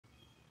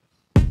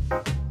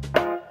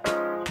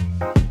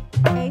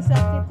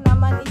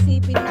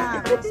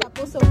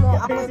puso mo,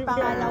 ako'y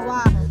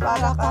pangalawa.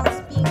 Para kang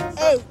Sphinx.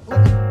 Hey!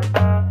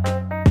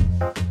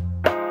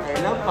 I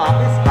love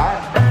Pakistan.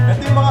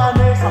 Ito yung mga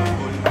ano yung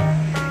sanggol.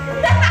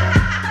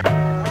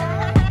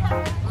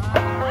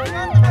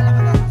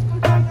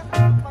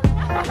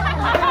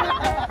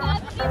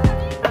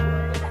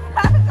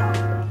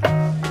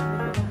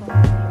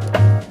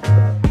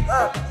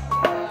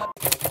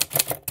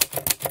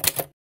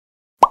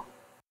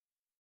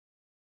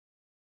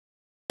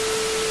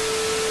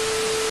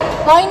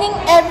 Morning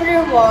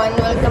everyone!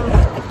 Welcome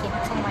back again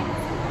to my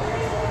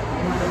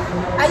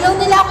channel. Ayaw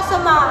nila ako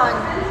samahan.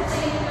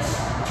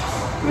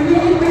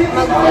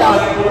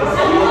 Mag-vlog.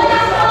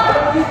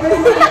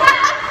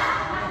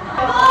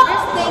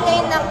 First day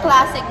ngayon ng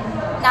klase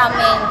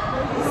namin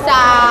sa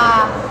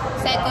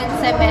second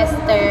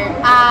semester.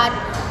 At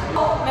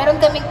meron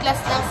kaming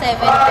class ng 7:30.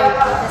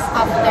 Tapos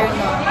after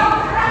nun,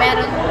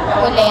 meron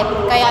ulit.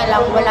 Kaya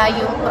lang wala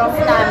yung prof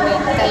namin.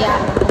 Kaya,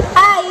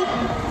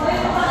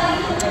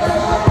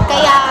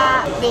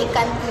 Kaya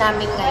vacant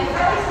namin ngayon.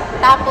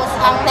 Tapos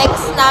ang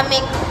next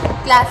naming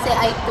klase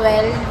ay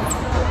 12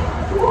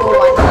 to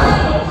 1.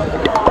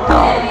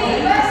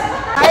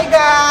 Hi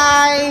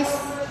guys!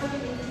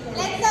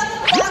 Let's have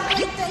a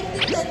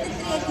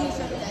 2023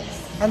 edition, guys.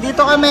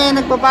 Nandito kami,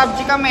 nagpa-PUBG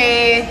kami.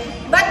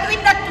 But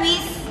with a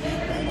twist.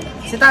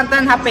 Si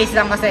Tantan half face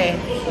lang kasi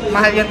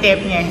mahal yung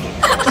tape niya.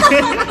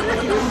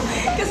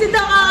 Kasi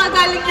daw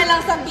kakagaling niya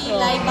lang sa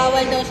bilay.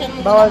 Bawal daw siya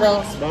mag- Bawal daw.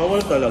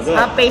 Bawal talaga.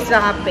 Half face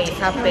lang, half face,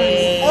 half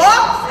face.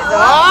 Oh!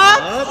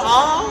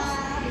 Oh!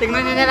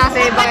 Tingnan nyo na lang sa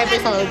ibang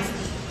episodes.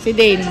 Si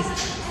Dane.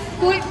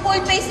 Full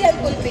face yan,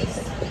 full face.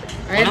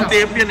 Ayun Anong o.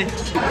 tape yan eh?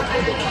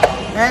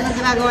 Ayan ang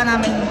ginagawa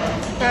namin.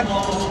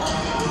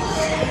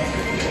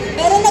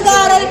 Pero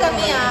nag-aaral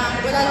kami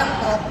wala lang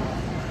prop.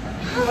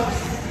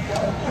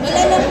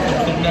 Wala lang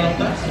prop.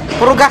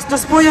 Puro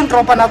gastos po yung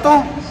tropa na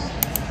to.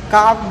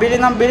 Kakabili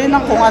ng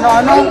kung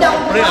ano-ano.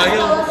 Pre,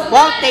 ayaw.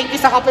 Wow, thank you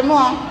sa kape mo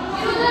ha.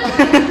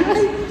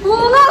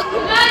 Wala!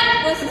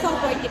 Was isang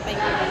 45.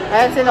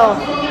 Ayan sino?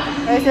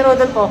 Ayan si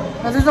Rodolfo.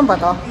 Nasusun ba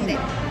to? Hindi.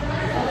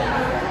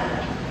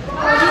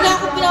 Hindi na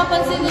ako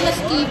pinapansin nila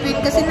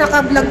skipping kasi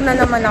naka-vlog na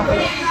naman ako.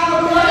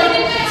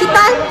 Si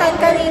Tantan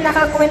kanina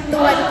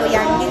kakwentuhan ko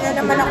yan. Hindi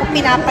na naman ako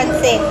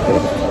pinapansin.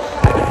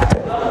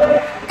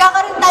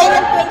 Kakaroon tayo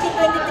ng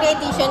 2023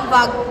 edition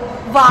bag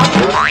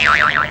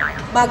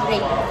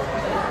rate.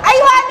 Ay,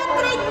 wallet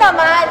rate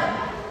naman!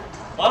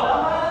 What?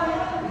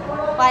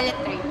 Wallet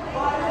rate.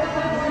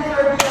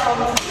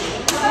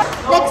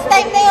 Next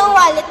time na yung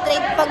wallet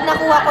rate pag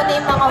nakuha ko na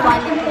yung mga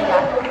wallet nila.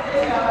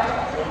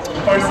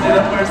 First day.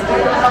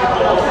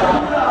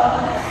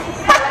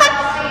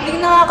 Hindi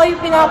na nga kayo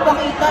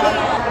pinapakita eh.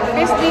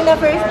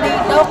 First day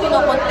daw,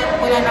 kinokontent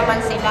ko na naman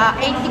sila.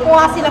 Eh, hindi ko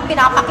nga sila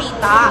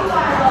pinapakita.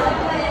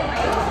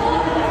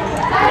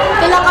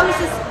 Ito lang kami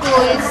sa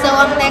school, so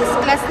ang next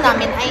class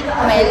namin ay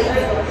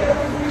 12.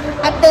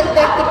 At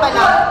 10:30 pa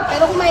lang.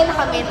 Pero kumain na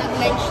kami,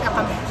 nag-lunch na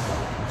kami.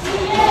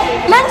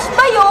 Lunch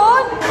ba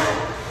yun?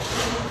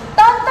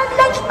 Tantan,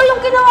 lunch ba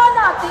yung ginawa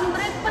natin?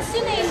 Breakfast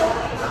yun eh, no?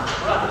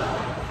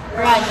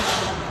 Brunch.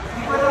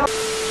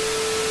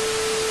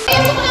 Kaya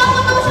ko na ako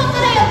daw siya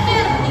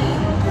 3:30.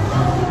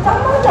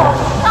 Tama lang.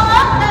 Tama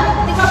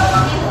lang. Di ba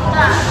pagkakita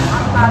na?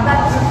 Ang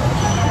bagat.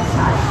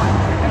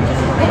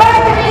 Di ba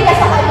nagpili ka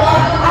sa kanya?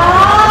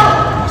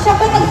 Siya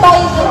ba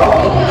nagbayad yung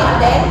pagpili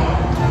din?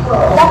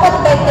 Dapat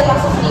 20 lang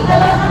sa free.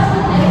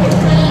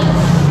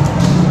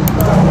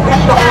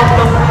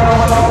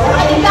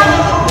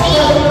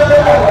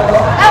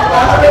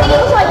 Tapos, hindi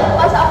ko siya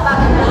yung sa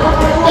apagan na.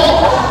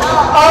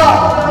 Oo.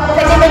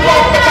 Kasi may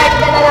card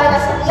ka na lang na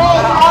sa play.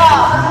 Oo.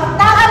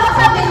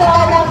 Nakakasabi mo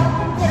ka lang.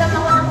 Sila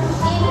mga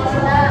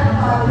na.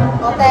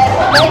 Okay.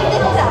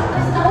 20 lang.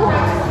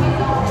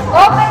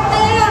 Okay,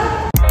 tayo.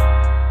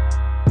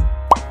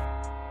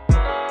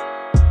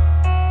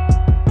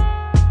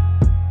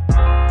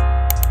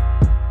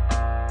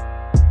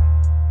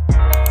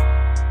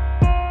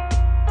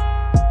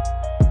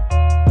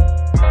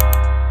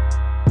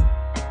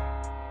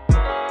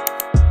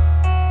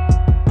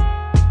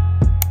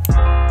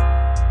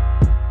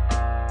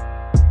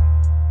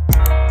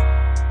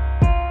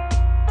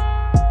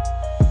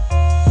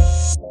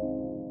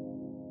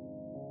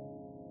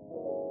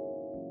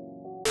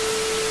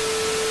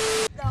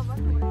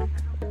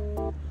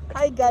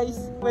 Hi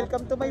guys!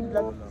 Welcome to my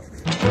vlog.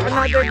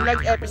 Another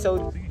vlog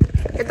episode.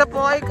 Ito po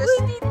ay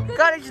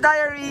College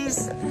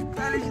Diaries!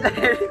 College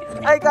Diaries!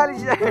 Ay, College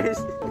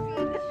Diaries!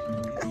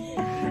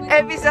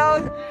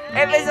 Episode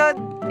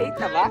 8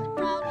 na ba?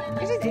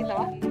 Episode 8 na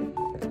ba?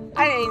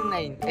 Ay,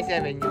 9. Ay,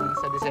 7 yung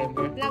sa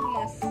December.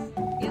 Vlogmas.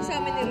 Yun sa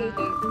amin ni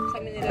Rudy. Sa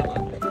amin nila.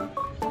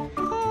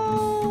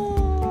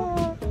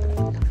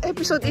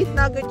 Episode 8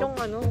 na agad yung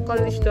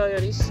College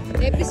Diaries.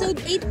 Episode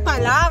 8 pa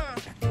lang.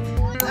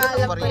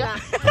 Alam ko na.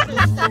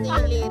 Please natin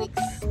yung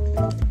lyrics.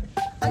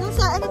 Ano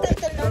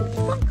title nun?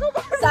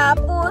 Sa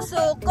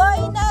puso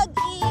ko'y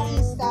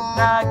nag-iisa.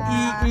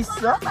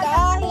 Nag-iisa?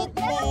 Kahit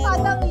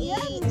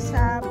meron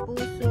sa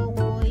puso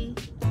ko'y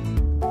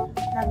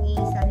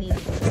nag-iisa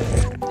lyrics.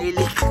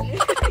 Lilik.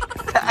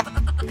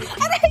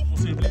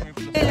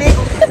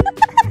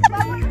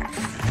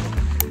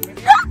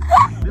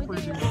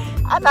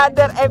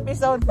 another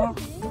episode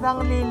ng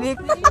lilik.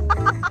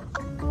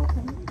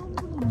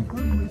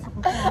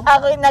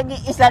 Ako yung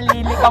nag-iisa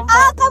lilik ang po.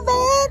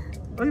 Kabit!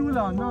 Ay,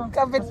 wala na.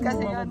 Kabit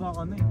kasi yan.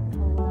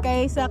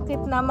 Kay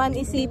sakit naman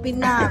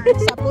isipin na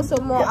sa puso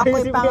mo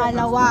ako'y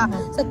pangalawa.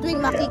 Sa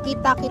tuwing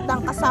makikita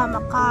kitang kasama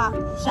ka.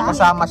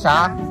 Kasama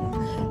siya?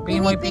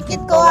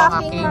 Pinipikit ko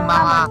ang aking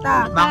mga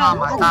mata.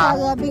 At sa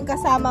gabing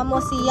kasama mo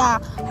siya,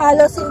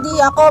 halos hindi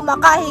ako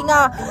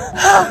makahinga.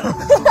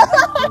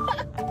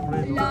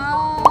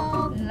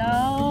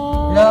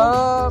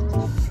 Love.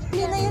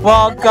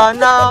 Huwag ka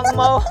nang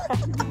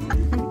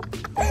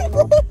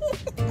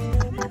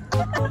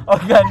Huwag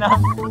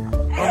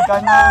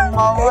ka nang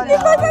mawala. Di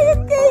ba na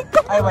yung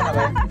cake? Ay, wala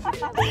ba?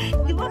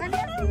 Di ba?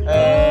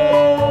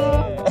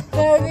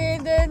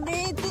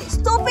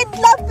 Stupid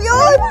love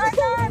yun!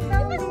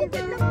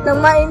 Nang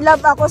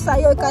ma-inlove ako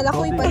sa'yo, ikala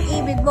ko'y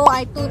pag-ibig mo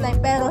ay tunay,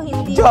 pero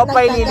hindi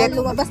nagtagal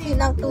lumabas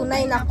din ang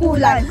tunay na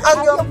kulay. Ang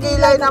iyong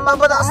kilay na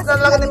mabatas na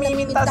lang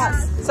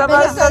namimintas. Sa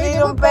masali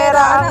yung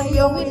pera ang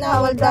iyong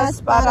winawaldas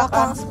para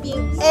kang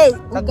spink.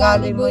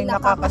 Tagalin mo'y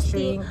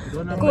nakakashrink.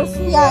 Kung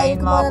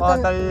siyain mo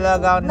ko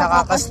talagang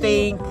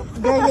nakakastink.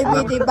 Girl,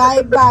 ibidi,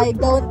 bye-bye,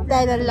 don't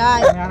tell a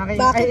lie.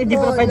 Bakit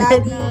mo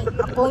lagi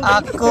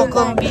ako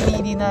kong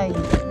binidinay.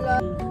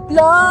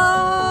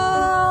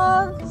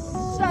 Love,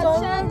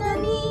 such an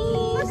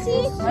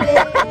easy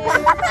flame.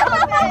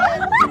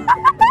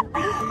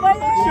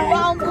 Siya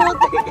ang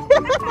buti.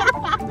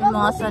 May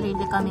mga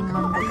sarili kaming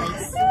mundo,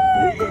 guys.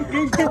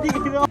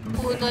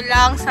 Puno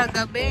lang sa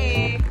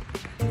gabi.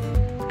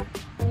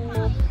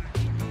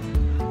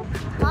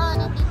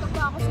 Nandito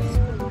pa ako sa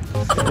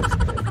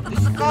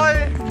school.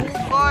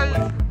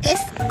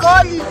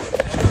 School!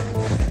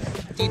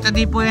 Tito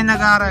di po yung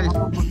nag-aral.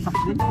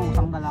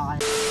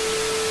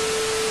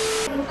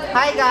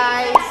 Hi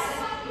guys!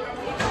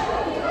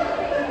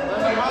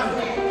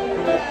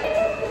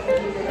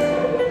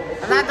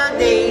 Another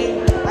day,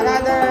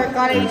 another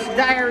college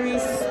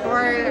diaries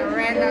for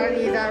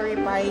Renaliza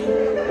Ripay.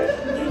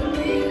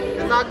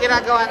 Ito ang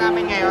ginagawa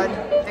namin ngayon.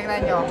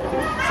 Tingnan nyo.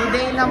 Si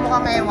Day na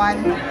mukhang ewan.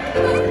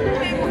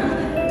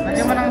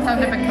 Lagyan mo ng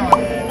sound effect to.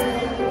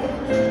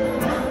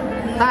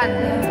 Tan!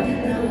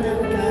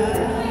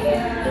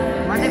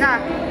 Mati ka!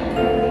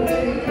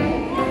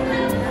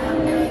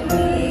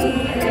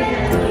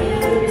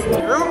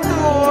 Room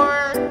tour!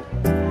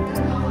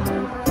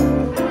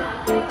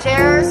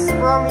 Chairs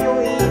from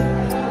UE.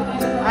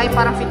 Ay,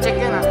 parang fit check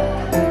yun ah.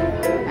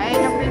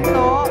 Ayun yung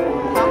pinto.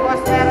 Tapos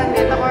meron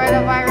dito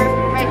coronavirus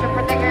prevention,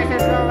 protect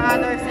yourself from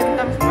other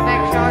symptoms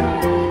protection.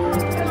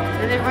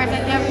 The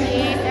University of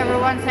East,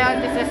 everyone's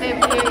health is the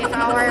safety is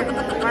our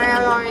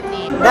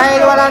priority.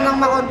 Dahil wala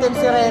nang makontent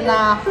si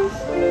Rena.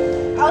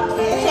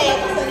 Outfit check.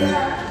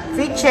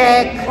 Fit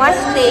check. Wash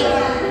day.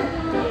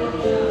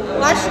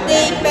 Wash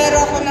day,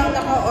 pero ako lang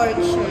naka-org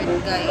shirt,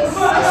 guys.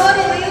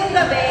 Ano yung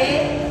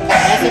gabi?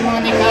 Ay, si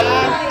Monica.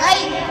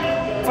 Ay!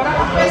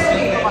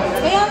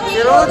 Kaya Si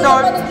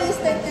Rodon. Si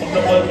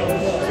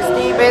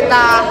Steven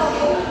na.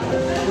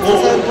 Si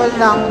Simple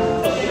lang.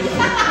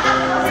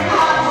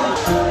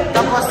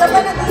 Tapos Saan ba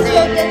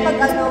nag-start yan pag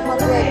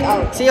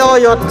mag-workout? si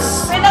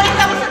Oyots. May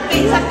nakita ko sa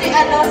Facebook.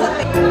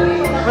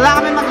 Wala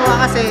kami magawa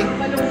kasi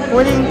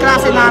huling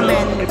klase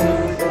namin.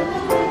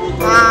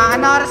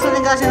 Ano oras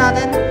huling klase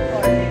natin?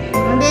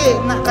 Hindi,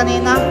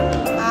 kanina.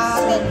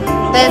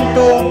 10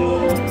 to...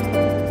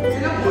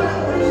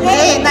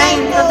 Hindi,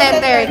 9 to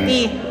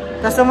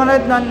 10:30. Tapos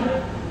sumunod nun,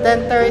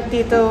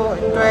 10:30 to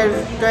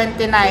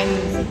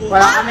 12:29.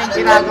 Wala kaming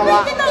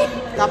ginagawa.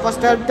 Tapos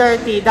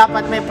 12:30,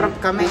 dapat may prop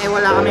kami.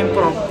 Wala kaming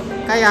prop.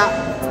 Kaya,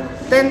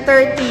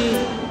 10:30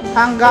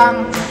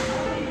 hanggang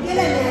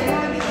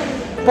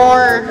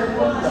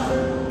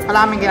 4, wala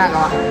kaming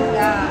ginagawa.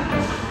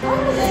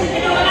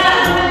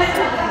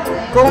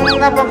 Kung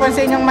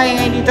napapansin yung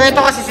maingay dito,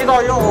 ito kasi si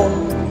Toyo.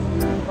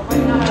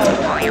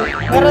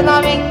 Meron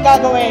namin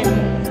gagawin.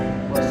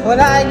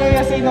 Walaan nyo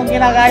yung sinong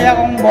ginagaya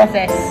kong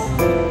boses.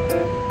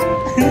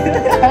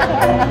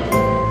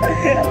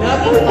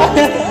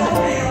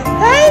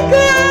 Hi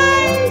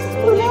guys!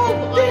 Vlog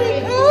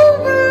take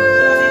over!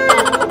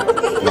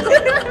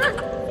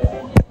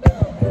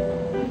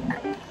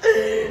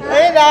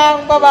 Ayun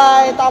lang,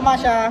 bye-bye. Tama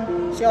siya.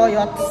 Si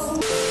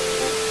Oyots.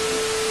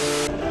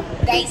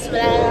 Guys,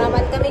 wala na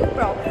naman kaming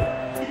prop.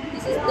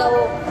 This is the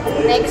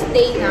next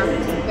day na,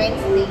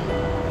 Wednesday.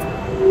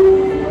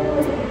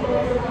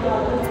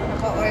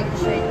 Naka-org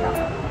shirt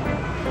ako.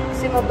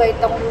 Kasi mabait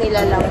akong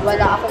nilalang,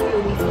 wala akong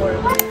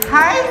uniform.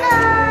 Hi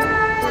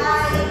guys!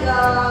 Hi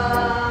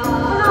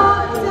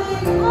guys!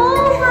 Take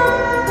over!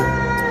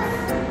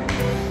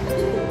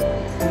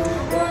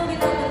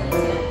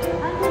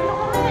 Andito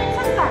kami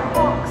sa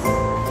Starbucks.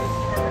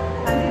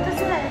 Andito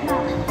sila na.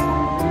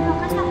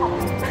 Nakita ko.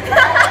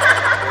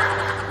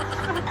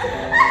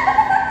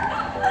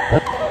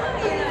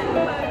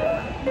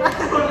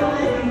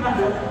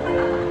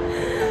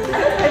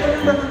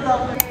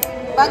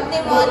 Bag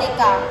ni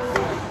Monica.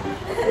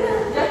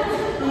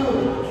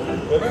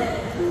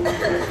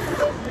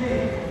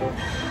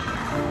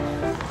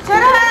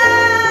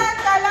 Charan!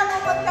 Kala mo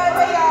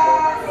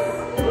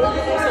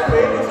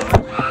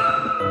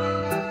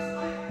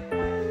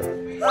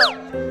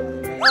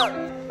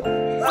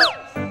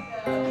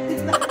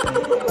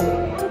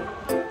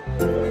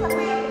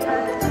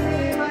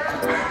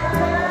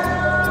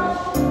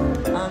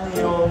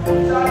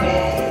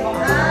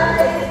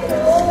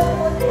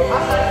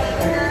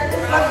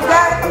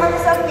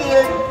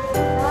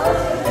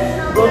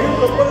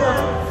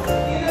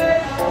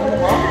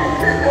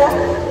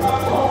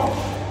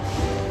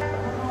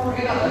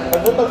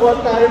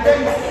Magbuhat tayo,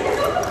 guys.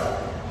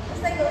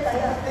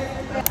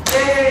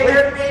 Hey,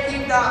 we're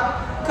making the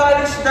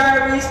College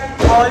Diaries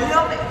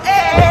Volume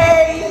A!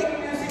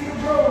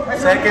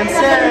 Second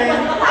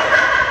scene.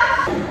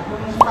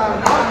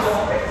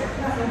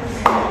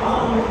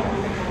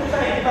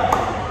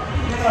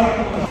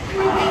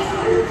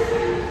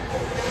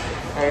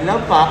 I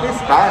love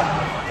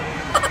Pakistan.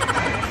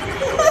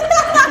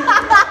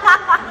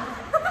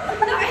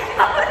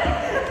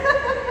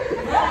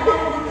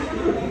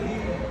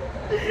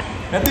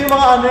 Ito yung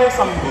mga ano yung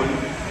sanggol.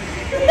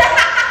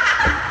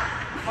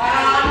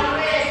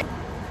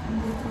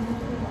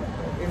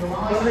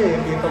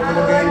 Kita mo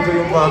nag-enjoy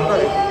yung bata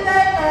eh.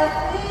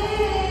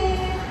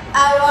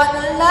 I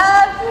wanna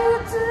love you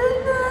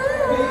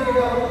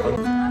tonight.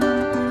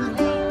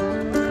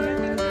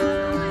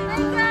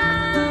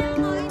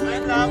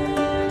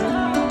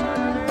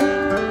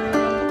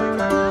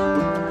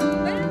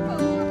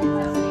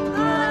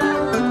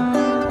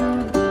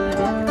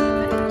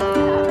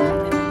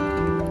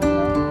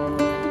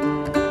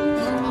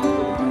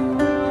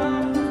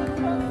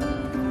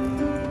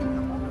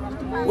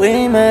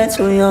 We met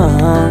too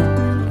young,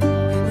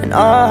 and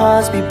our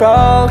hearts be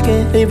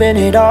broken, leaving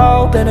it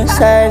open to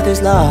save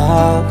this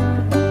love.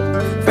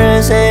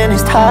 Friends saying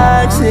it's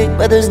toxic,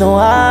 but there's no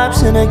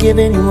option of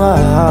giving you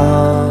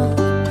up.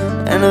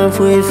 And if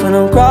we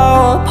finna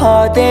grow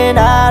apart, then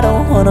I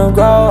don't wanna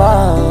grow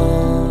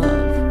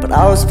up. But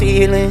I was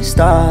feeling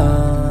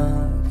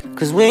stuck,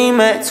 cause we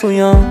met too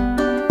young.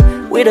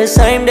 We the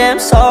same damn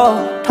soul,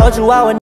 told you I would